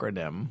an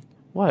acronym.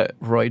 What?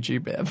 Roy G.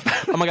 Biv.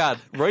 Oh my God,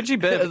 Roy G.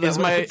 Biv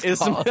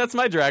that's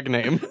my drag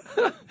name.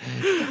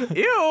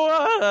 Ew.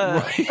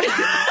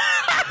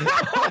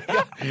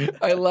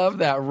 I love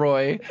that,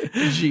 Roy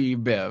G.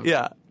 Biv.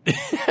 Yeah.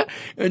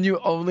 And you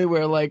only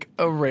wear like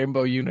a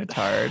rainbow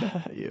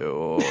unitard.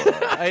 Ew.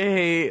 I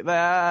hate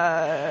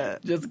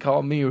that. Just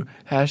call me #Roy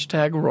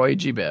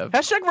G. Biv.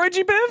 #Roy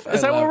G. Biv?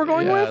 Is that what we're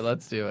going with? Yeah,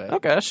 let's do it.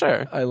 Okay,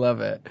 sure. I love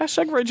it.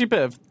 #Roy G.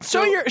 Biv.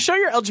 Show your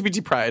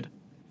LGBT pride.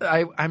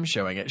 I'm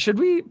showing it. Should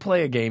we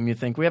play a game, you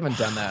think? We haven't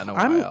done that in a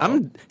while.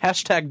 I'm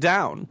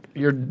 #down.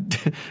 You're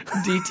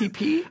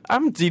DTP?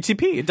 I'm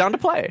DTP, down to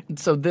play.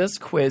 So this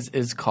quiz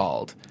is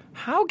called,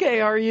 How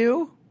Gay Are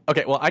You?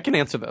 Okay, well, I can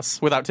answer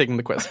this without taking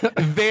the quiz.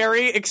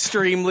 Very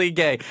extremely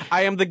gay.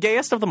 I am the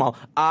gayest of them all.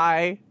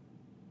 I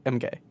am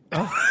gay.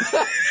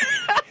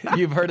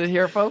 You've heard it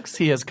here, folks.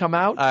 He has come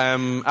out.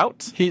 I'm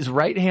out. He's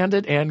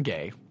right-handed and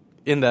gay.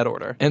 In that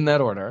order.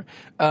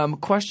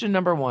 Question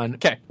number 1.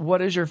 Okay.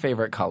 What is your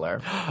favorite color?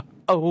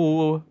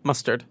 Oh,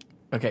 mustard.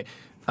 Okay.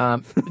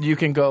 You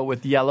can go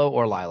with yellow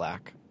or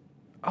lilac.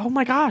 Oh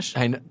my gosh.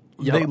 I know.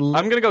 Yellow.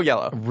 I'm going to go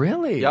yellow.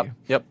 Really?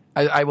 Yep.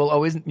 I will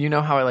always, you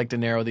know how I like to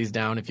narrow these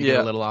down if you get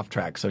a little off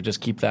track, so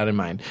just keep that in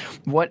mind.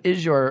 What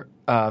is your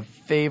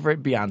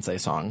favorite Beyonce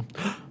song?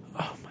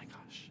 Oh my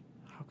gosh.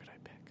 How could I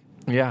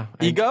pick? Yeah.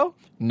 Ego?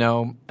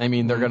 No. I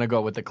mean, they're going to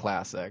go with the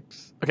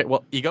classics. Okay,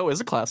 well, Ego is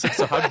a classic,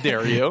 so how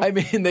dare you? I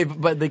mean,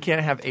 they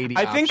can't have 80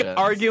 I options. think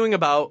arguing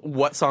about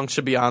what song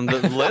should be on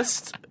the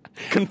list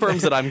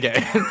confirms that I'm gay.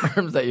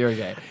 Confirms that you're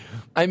gay.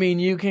 I mean,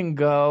 you can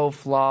go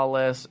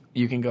Flawless,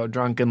 you can go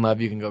Drunk in Love,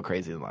 you can go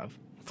Crazy in Love.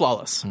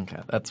 Flawless.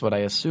 Okay, that's what I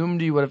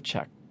assumed you would have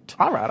checked.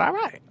 All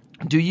right.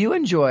 Do you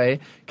enjoy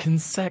Take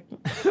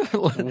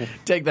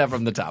that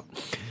from the top.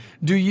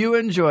 Do you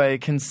enjoy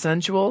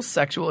consensual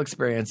sexual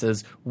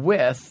experiences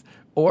with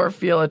or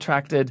feel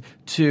attracted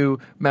to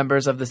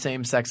members of the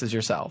same sex as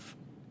yourself?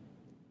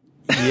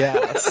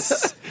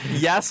 Yes.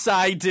 Yes,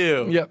 I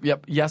do.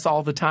 Yep. Yes,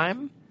 all the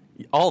time?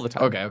 All the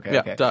time.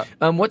 Okay. Duh.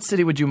 What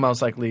city would you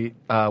most likely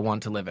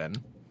want to live in?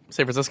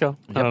 San Francisco?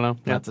 Yep. I don't know.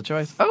 That's a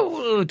choice.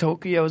 Oh,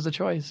 Tokyo is a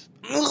choice.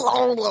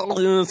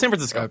 San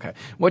Francisco. Okay.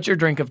 What's your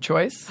drink of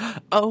choice?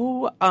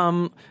 Oh,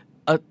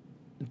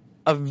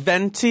 a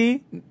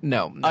venti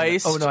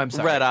iced Oh, no, I'm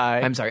sorry. red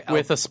eye. I'm sorry.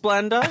 With a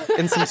Splenda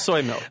and some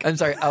soy milk. I'm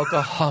sorry.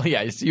 Alcohol.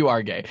 Yes, you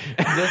are gay.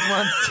 This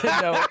wants to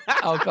know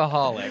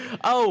alcoholic.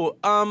 Oh,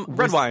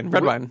 red wine.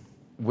 Red wine.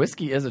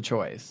 Whiskey is a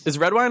choice. Is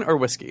red wine or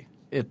whiskey?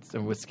 It's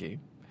a whiskey.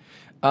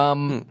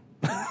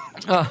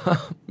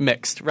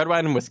 Mixed. Red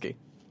wine and whiskey.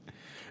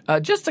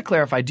 Just to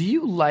clarify, do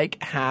you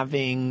like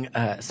having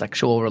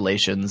sexual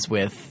relations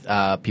with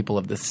people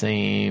of the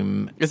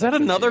same Is that sex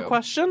as another you?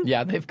 question?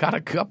 Yeah, they've got a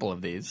couple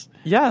of these.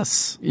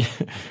 Yes.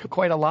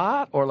 Quite a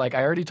lot? Or like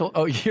I already told...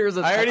 Oh, here's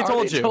a... I already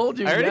told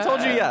you. I already told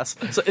you yes.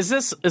 yes. So is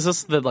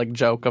this the like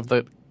joke of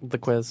the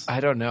quiz? I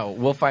don't know.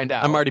 We'll find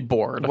out. I'm already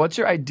bored. What's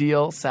your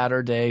ideal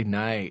Saturday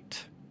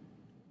night?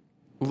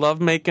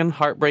 Love making,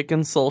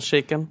 heartbreaking, soul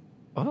shaking.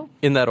 Oh.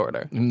 In that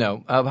order.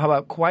 No. How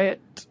about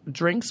quiet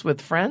drinks with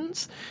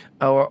friends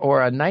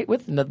or a night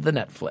with the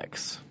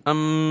Netflix?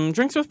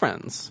 Drinks with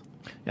friends.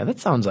 Yeah, that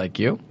sounds like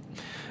you.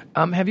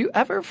 Have you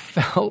ever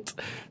felt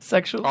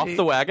sexually... Off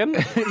the wagon?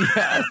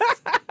 Yes.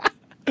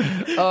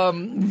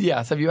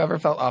 Yes. Have you ever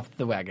felt off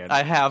the wagon?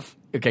 I have.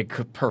 Okay,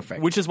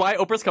 perfect. Which is why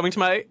Oprah's coming to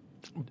my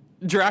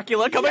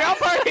Dracula coming out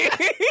party.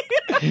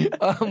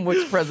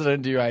 Which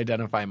president do you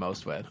identify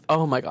most with?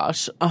 Oh my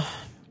gosh.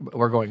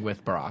 We're going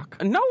with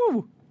Barack.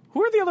 No.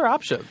 Who are the other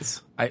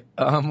options?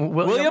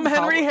 William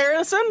Henry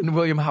Harrison?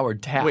 William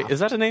Howard Taft. Wait, is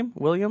that a name?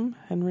 William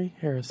Henry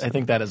Harrison. I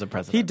think that is a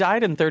president. He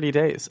died in 30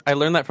 days. I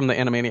learned that from the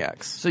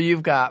Animaniacs. So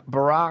you've got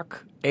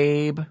Barack,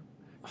 Abe,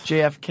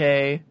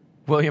 JFK,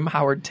 William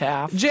Howard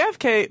Taft.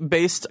 JFK,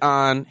 based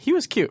on... He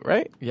was cute,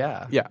 right?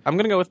 Yeah. Yeah, I'm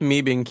going to go with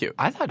me being cute.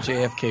 I thought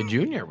JFK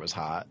Jr. was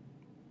hot.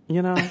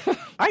 You know,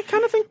 I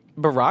kind of think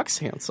Barack's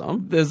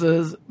handsome. This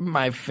is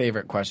my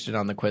favorite question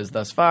on the quiz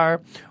thus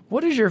far.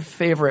 What is your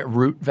favorite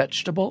root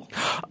vegetable?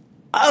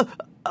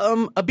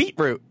 A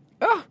beetroot.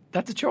 Oh,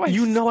 that's a choice.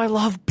 You know I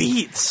love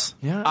beets.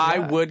 Yeah, I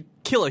yeah. would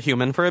kill a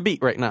human for a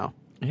beet right now.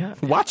 Yeah.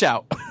 Watch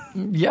out.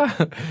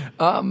 Yeah.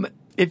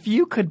 If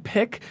you could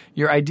pick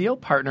your ideal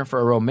partner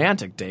for a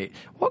romantic date,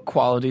 what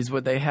qualities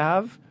would they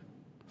have?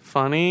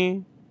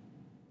 Funny.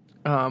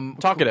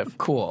 Talkative.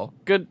 Cool.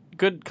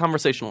 Good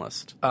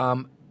conversationalist.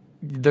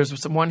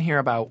 There's one here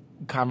about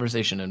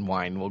conversation and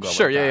wine. We'll go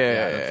Sure, with that.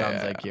 yeah, That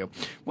sounds like you.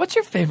 What's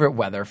your favorite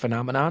weather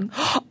phenomenon?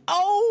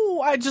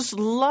 Oh, I just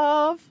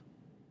love...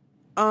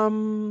 what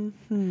do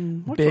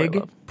I Big,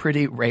 love?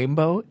 pretty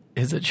rainbow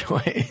is a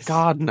choice.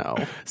 God, no.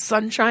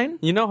 Sunshine?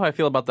 You know how I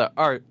feel about the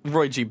art,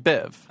 Roy G.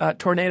 Biv.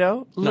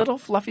 Tornado? Little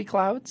fluffy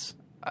clouds?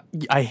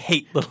 I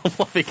hate little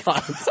fluffy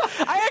clouds.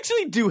 I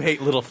actually do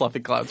hate little fluffy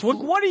clouds.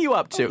 What are you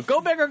up to?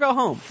 Go big or go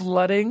home.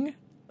 Flooding?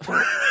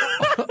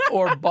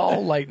 Or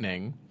ball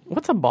lightning?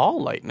 What's a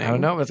ball lightning? I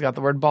don't know. It's got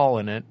the word ball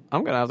in it.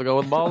 I'm going to have to go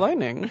with ball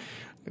lightning.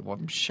 Well,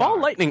 I'm shocked.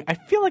 Ball lightning. I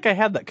feel like I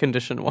had that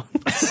condition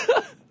once.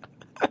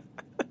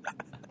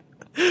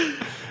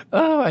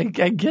 Oh, I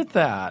get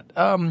that.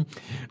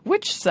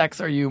 Which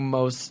sex are you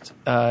most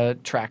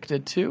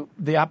attracted to?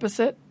 The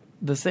opposite?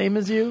 The same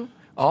as you?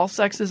 All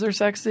sexes are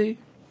sexy?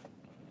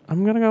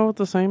 I'm going to go with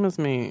the same as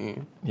me.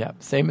 Yeah,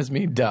 same as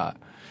me, duh.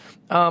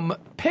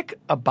 Pick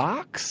a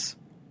box.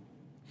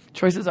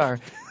 Choices are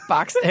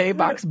box A,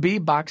 box B,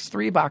 box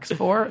 3, box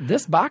 4.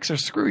 This box or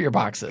screw your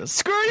boxes?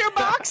 Screw your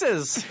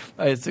boxes!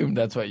 I assume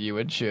that's what you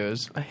would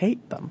choose. I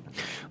hate them.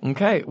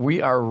 Okay,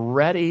 we are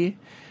ready.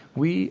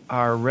 We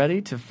are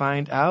ready to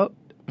find out.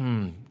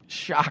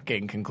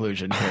 Shocking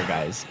conclusion here,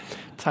 guys.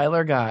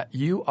 Tyler got,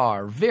 you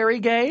are very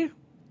gay.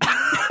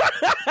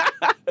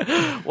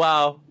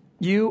 Wow.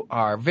 You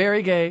are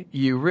very gay.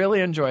 You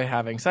really enjoy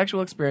having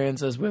sexual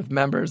experiences with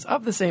members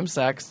of the same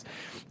sex.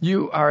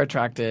 You are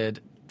attracted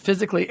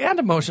physically and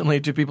emotionally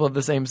to people of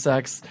the same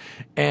sex.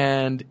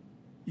 And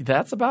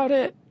that's about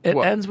it. It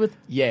What? ends with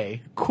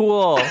yay.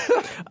 Cool.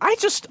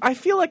 I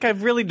feel like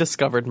I've really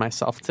discovered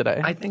myself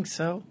today. I think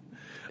so.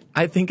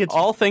 I think it's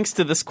All thanks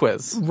to this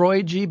quiz.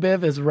 Roy G.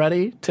 Biv is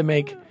ready to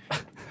make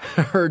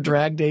her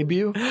drag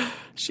debut.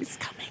 She's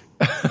coming.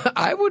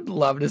 I would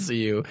love to see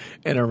you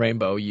in a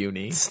rainbow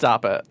uni.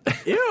 Stop it.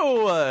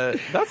 Ew.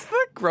 That's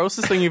the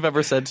grossest thing you've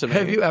ever said to me.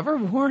 Have you ever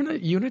worn a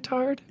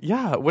unitard?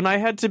 Yeah, when I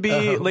had to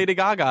be Lady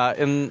Gaga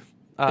in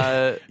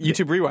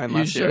YouTube Rewind You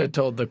last should year. have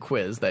told the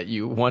quiz that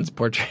you once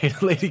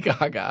portrayed Lady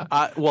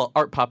Gaga. Well,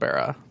 art pop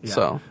era.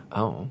 So,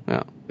 Oh.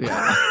 yeah.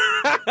 Yeah.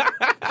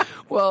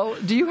 Well,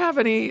 do you have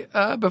any,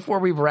 before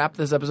we wrap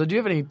this episode, do you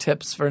have any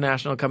tips for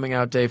National Coming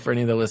Out Day for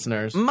any of the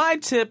listeners? My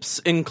tips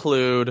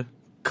include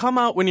come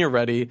out when you're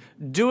ready,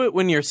 do it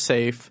when you're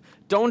safe.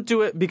 Don't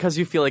do it because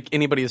you feel like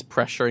anybody is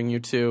pressuring you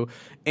to.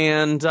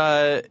 And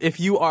if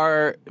you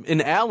are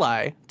an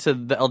ally to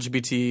the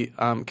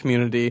LGBT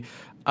community,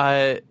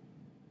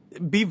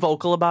 be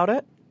vocal about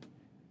it.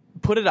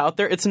 Put it out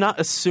there. It's not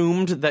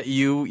assumed that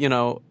you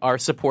are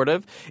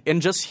supportive.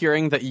 And just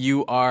hearing that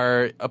you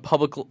are a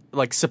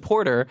public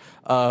supporter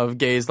of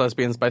gays,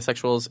 lesbians,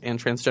 bisexuals, and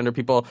transgender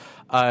people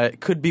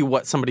could be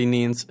what somebody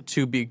needs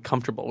to be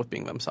comfortable with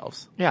being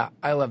themselves. Yeah,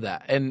 I love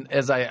that. And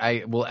as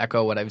I will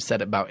echo what I've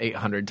said about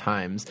 800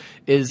 times,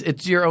 is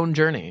it's your own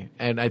journey.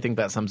 And I think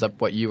that sums up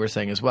what you were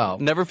saying as well.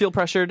 Never feel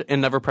pressured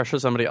and never pressure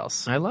somebody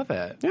else. I love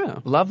it. Yeah.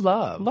 Love,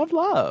 love. Love,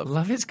 love.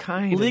 Love is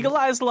kind.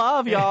 Legalize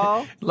love,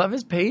 y'all. Love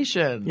is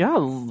patient. Yeah.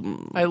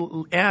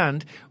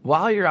 And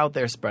while you're out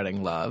there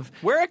spreading love,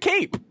 Wear a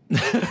cape.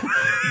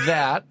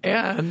 that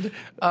and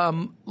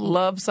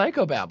love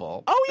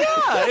psychobabble. Oh,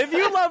 yeah. If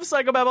you love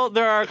Psychobabble,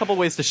 there are a couple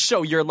ways to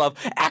show your love.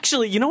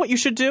 Actually, you know what you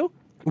should do?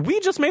 We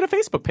just made a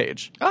Facebook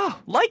page. Oh.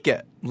 Like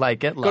it.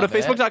 Like it, Go love to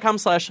it.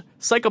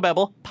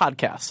 facebook.com/Psychobabble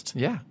podcast.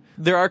 Yeah.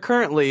 There are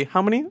currently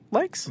how many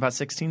likes? About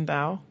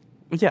 16,000.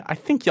 Yeah, I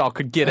think y'all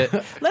could get it.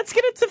 Let's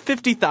get it to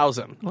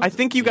 50,000. I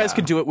think you guys yeah.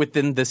 could do it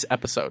within this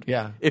episode.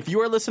 Yeah. If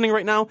you are listening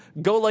right now,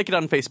 go like it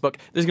on Facebook.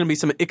 There's going to be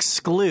some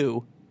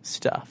exclu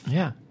stuff.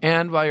 Yeah.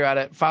 And while you're at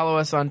it, follow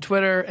us on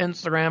Twitter,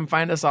 Instagram,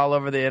 find us all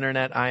over the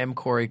internet. I am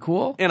Corey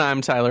Cool. And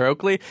I'm Tyler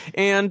Oakley.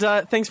 And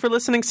thanks for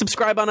listening.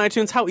 Subscribe on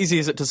iTunes. How easy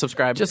is it to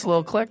subscribe? Just a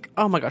little click.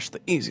 Oh my gosh,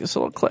 the easiest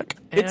little click.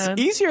 It's And-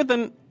 easier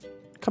than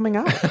coming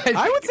out.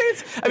 I would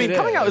say It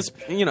coming out is.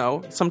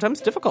 is, sometimes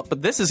difficult,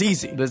 but this is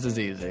easy. This is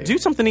easy. Do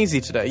something easy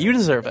today. You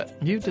deserve it.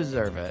 You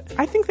deserve it.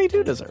 I think they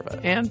do deserve it.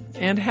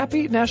 And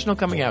happy National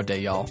Coming Out Day,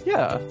 y'all.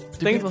 Yeah.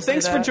 people say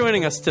Thanks for that?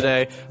 joining us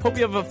today. Hope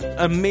you have an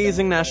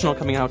amazing National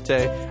Coming Out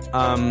Day.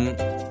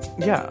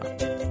 Yeah.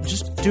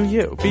 Just Do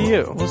you. Be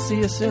you. We'll see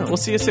you soon. We'll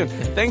see you soon.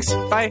 Thanks.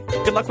 Bye.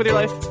 Good luck with your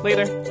life.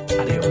 Later.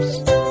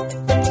 Adios.